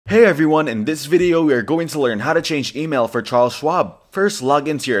Hey everyone, in this video we are going to learn how to change email for Charles Schwab. First, log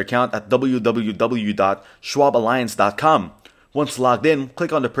into your account at www.schwaballiance.com. Once logged in,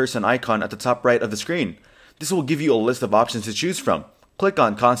 click on the person icon at the top right of the screen. This will give you a list of options to choose from. Click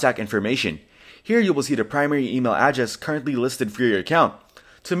on Contact Information. Here you will see the primary email address currently listed for your account.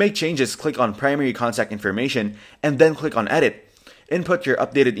 To make changes, click on Primary Contact Information and then click on Edit. Input your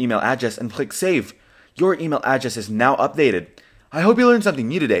updated email address and click Save. Your email address is now updated. I hope you learned something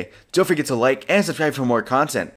new today. Don't forget to like and subscribe for more content.